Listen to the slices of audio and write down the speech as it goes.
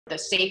The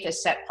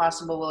safest set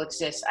possible will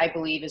exist, I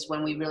believe, is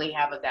when we really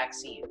have a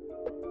vaccine.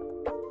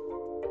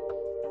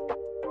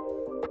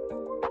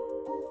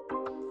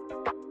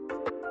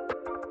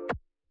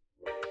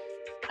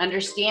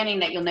 Understanding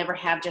that you'll never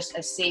have just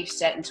a safe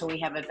set until we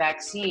have a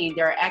vaccine,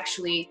 they're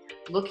actually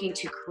looking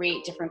to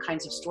create different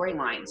kinds of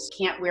storylines.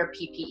 Can't wear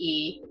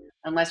PPE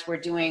unless we're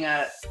doing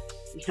a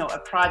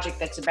project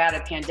that's about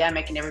a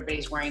pandemic and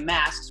everybody's wearing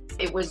masks.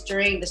 It was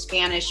during the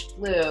Spanish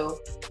flu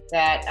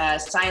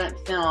that silent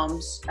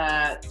films,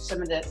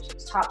 some of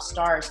the top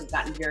stars have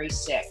gotten very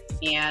sick.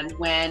 And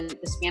when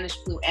the Spanish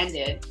flu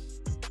ended,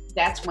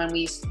 that's when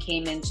we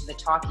came into the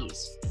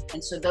talkies.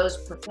 And so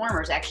those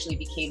performers actually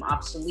became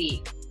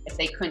obsolete if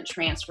they couldn't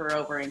transfer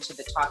over into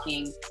the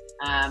talking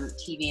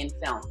TV and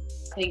film.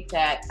 I think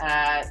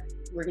that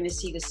we're going to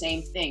see the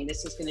same thing.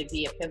 This is going to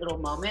be a pivotal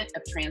moment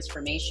of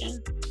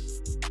transformation.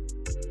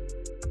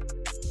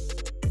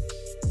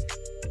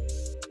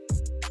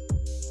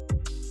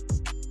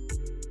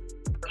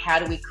 How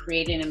do we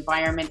create an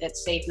environment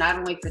that's safe, not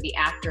only for the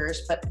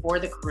actors, but for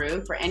the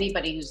crew, for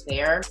anybody who's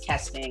there?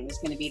 Testing is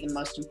going to be the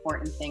most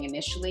important thing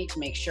initially, to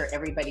make sure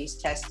everybody's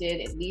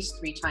tested at least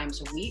 3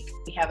 times a week.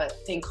 We have a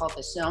thing called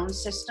the zone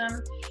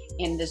system,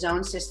 and the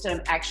zone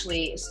system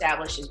actually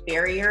establishes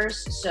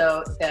barriers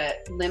so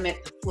that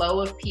limit the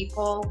flow of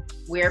people,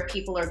 where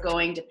people are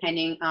going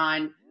depending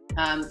on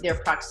their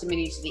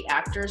proximity to the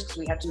actors, because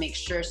we have to make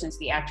sure, since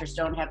the actors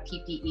don't have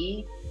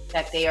PPE,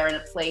 that they are in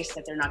a place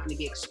that they're not going to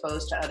be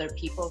exposed to other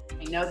people.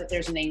 I know that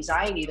there's an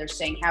anxiety. They're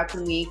saying, how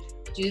can we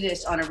do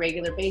this on a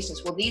regular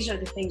basis? Well, these are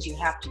the things you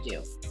have to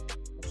do,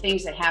 the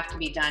things that have to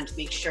be done to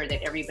make sure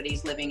that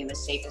everybody's living in the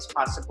safest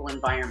possible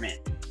environment.